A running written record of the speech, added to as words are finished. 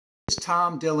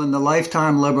Tom Dillon, the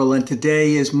Lifetime Liberal, and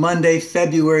today is Monday,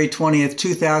 February 20th,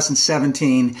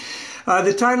 2017.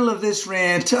 The title of this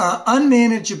rant,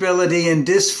 Unmanageability and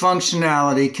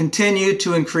Dysfunctionality Continue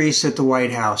to Increase at the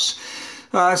White House.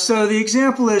 So the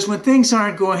example is when things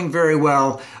aren't going very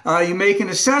well, you make an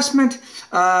assessment,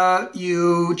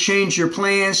 you change your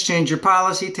plans, change your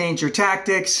policy, change your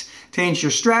tactics, change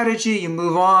your strategy, you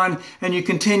move on, and you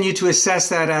continue to assess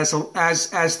that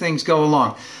as things go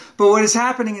along. But what is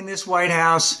happening in this White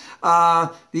House,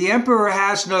 the emperor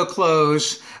has no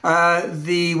clothes.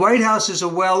 The White House is a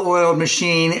well-oiled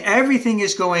machine. Everything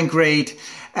is going great.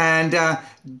 And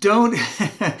don't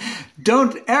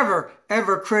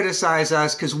ever criticize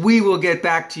us, because we will get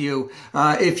back to you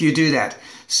if you do that.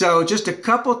 So just a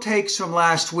couple takes from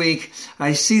last week.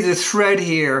 I see the thread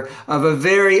here of a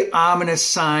very ominous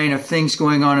sign of things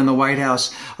going on in the White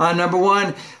House. Number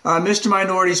one, Mr.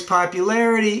 Minority's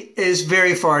popularity is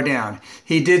very far down.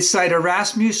 He did cite a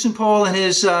Rasmussen poll in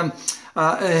his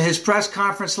press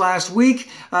conference last week.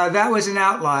 That was an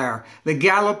outlier. The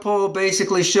Gallup poll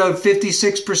basically showed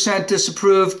 56%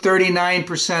 disapproved,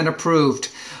 39% approved.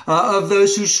 Of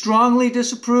those who strongly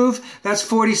disapprove, that's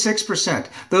 46%.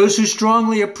 Those who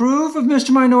strongly approve of Mr.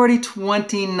 Minority,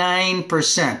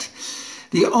 29%.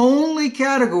 The only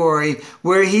category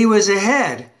where he was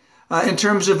ahead in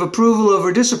terms of approval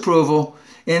over disapproval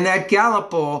in that Gallup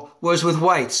poll was with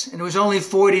whites, and it was only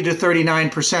 40 to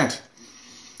 39%.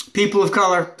 People of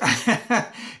color,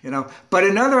 but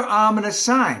another ominous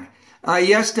sign.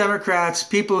 Yes, Democrats,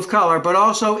 people of color, but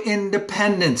also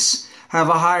independents have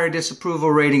a higher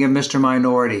disapproval rating of Mr.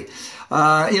 Minority.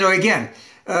 Again,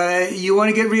 you want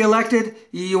to get reelected,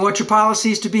 you want your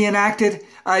policies to be enacted,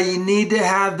 you need to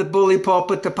have the bully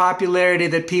pulpit, the popularity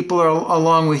that people are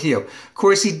along with you. Of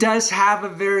course, he does have a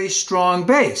very strong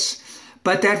base,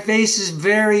 but that base is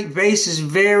very,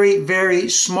 very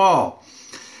small.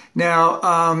 Now,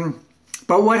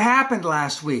 but what happened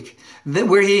last week,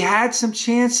 where he had some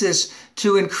chances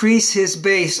to increase his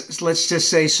base, let's just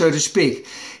say, so to speak,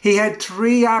 he had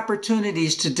three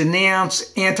opportunities to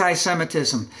denounce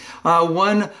anti-Semitism.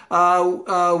 One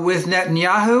with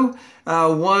Netanyahu,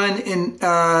 one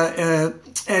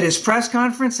at his press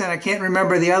conference, and I can't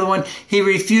remember the other one. He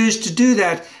refused to do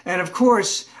that. And of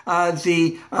course,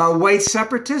 the white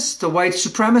separatists, the white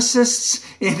supremacists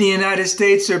in the United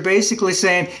States are basically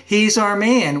saying, he's our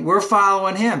man, we're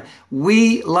following him.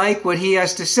 We like what he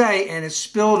has to say, and it's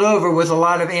spilled over with a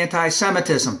lot of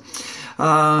anti-Semitism.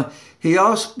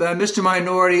 Mr.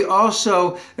 Minority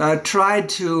also tried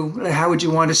to, how would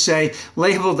you want to say,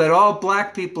 label that all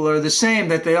black people are the same,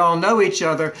 that they all know each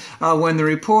other, when the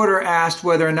reporter asked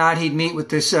whether or not he'd meet with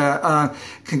this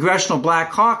Congressional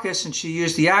Black Caucus, and she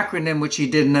used the acronym, which he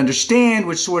didn't understand,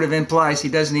 which sort of implies he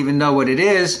doesn't even know what it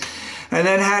is, and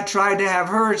then tried to have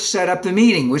her set up the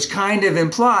meeting, which kind of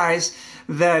implies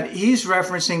that he's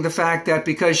referencing the fact that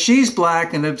because she's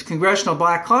black and the Congressional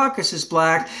Black Caucus is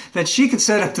black, that she can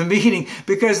set up the meeting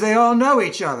because they all know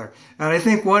each other. And I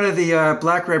think one of the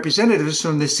black representatives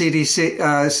from the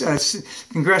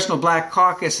Congressional Black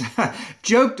Caucus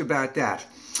joked about that.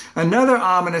 Another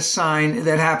ominous sign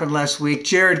that happened last week,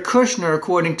 Jared Kushner,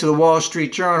 according to the Wall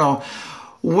Street Journal,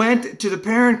 went to the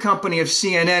parent company of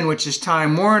CNN, which is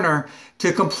Time Warner,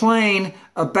 to complain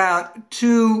about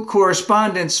two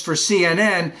correspondents for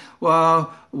CNN,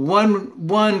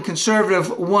 one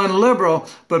conservative, one liberal,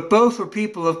 but both were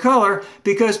people of color,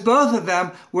 because both of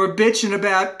them were bitching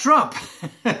about Trump.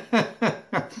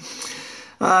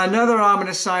 Another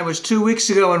ominous sign was 2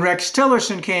 weeks ago when Rex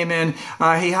Tillerson came in.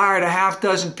 He hired a half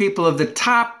dozen people of the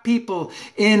top people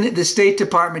in the State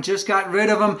Department, just got rid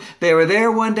of them. They were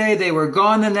there one day, they were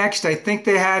gone the next. I think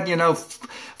they had,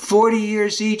 40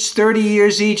 years each, 30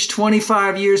 years each,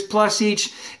 25 years plus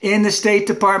each in the State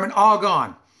Department, all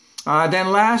gone.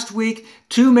 Then last week,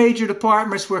 two major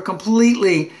departments were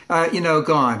completely,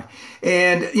 gone.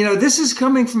 And, this is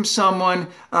coming from someone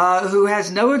who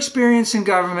has no experience in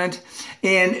government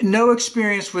and no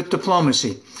experience with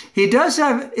diplomacy. He does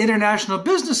have international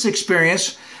business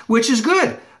experience, which is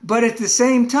good. But at the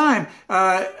same time,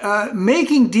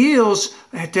 making deals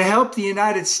to help the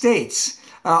United States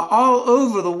all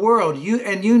over the world,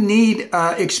 you need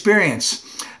experience.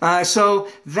 So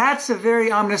that's a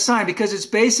very ominous sign, because it's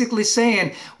basically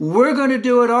saying, we're going to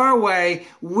do it our way.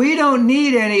 We don't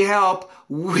need any help.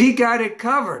 We got it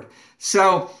covered.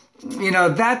 So,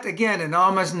 that, again, an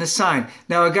ominous sign.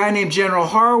 Now, a guy named General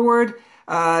Harward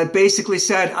basically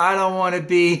said, I don't want to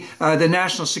be the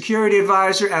national security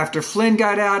advisor after Flynn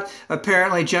got out.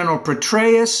 Apparently, General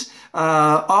Petraeus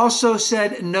also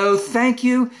said no thank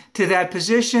you to that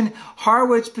position.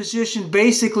 Harwood's position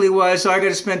basically was, I got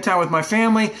to spend time with my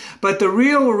family. But the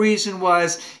real reason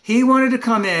was he wanted to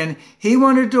come in. He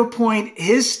wanted to appoint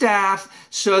his staff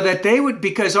so that they would,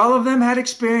 because all of them had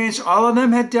experience, all of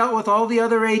them had dealt with all the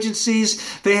other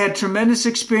agencies. They had tremendous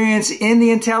experience in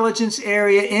the intelligence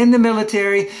area, in the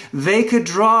military. They could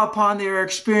draw upon their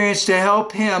experience to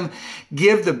help him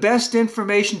give the best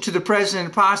information to the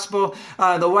president possible.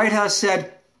 The White House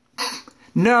said,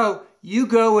 no, you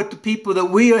go with the people that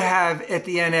we have at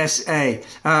the NSA,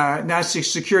 National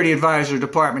Security Advisor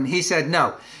Department. He said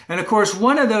no. And of course,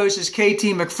 one of those is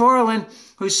KT McFarland,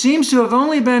 who seems to have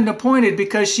only been appointed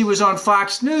because she was on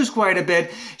Fox News quite a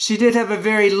bit. She did have a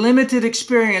very limited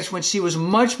experience when she was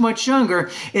much, much younger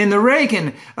in the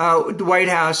Reagan White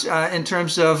House in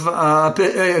terms of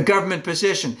a government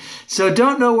position. So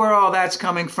don't know where all that's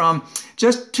coming from.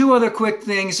 Just two other quick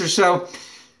things or so.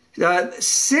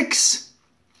 6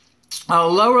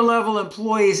 lower-level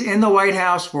employees in the White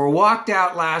House were walked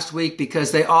out last week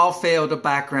because they all failed a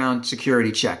background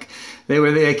security check.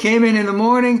 They came in the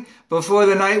morning before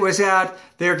the night was out.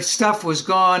 Their stuff was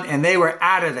gone, and they were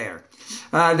out of there.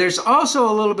 There's also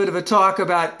a little bit of a talk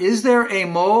about, is there a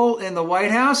mole in the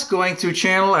White House going through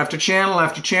channel after channel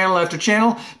after channel after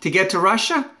channel to get to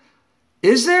Russia?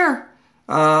 Is there?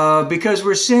 Because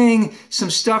we're seeing some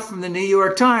stuff from the New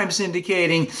York Times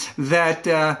indicating that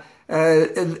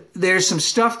there's some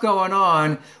stuff going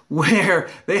on where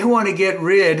they want to get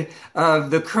rid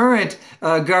of the current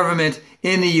government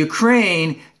in the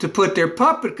Ukraine to put their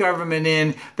puppet government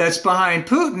in that's behind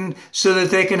Putin so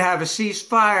that they can have a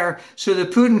ceasefire so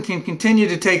that Putin can continue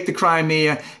to take the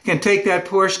Crimea, can take that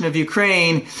portion of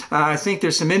Ukraine. I think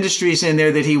there's some industries in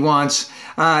there that he wants.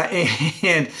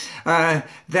 And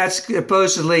that's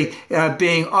supposedly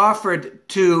being offered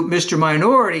to Mr.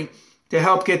 Minority to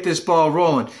help get this ball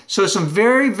rolling. So some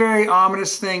very, very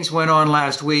ominous things went on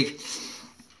last week.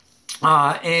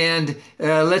 And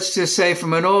let's just say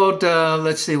from an old,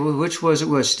 let's see, which was it?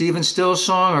 Was Stephen Stills'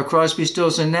 song or Crosby,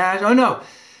 Stills and Nash? Oh, no.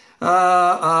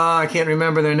 I can't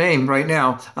remember their name right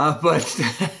now. But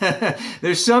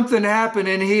there's something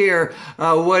happening here.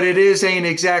 What it is ain't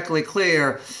exactly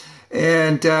clear.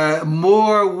 And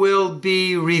more will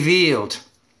be revealed.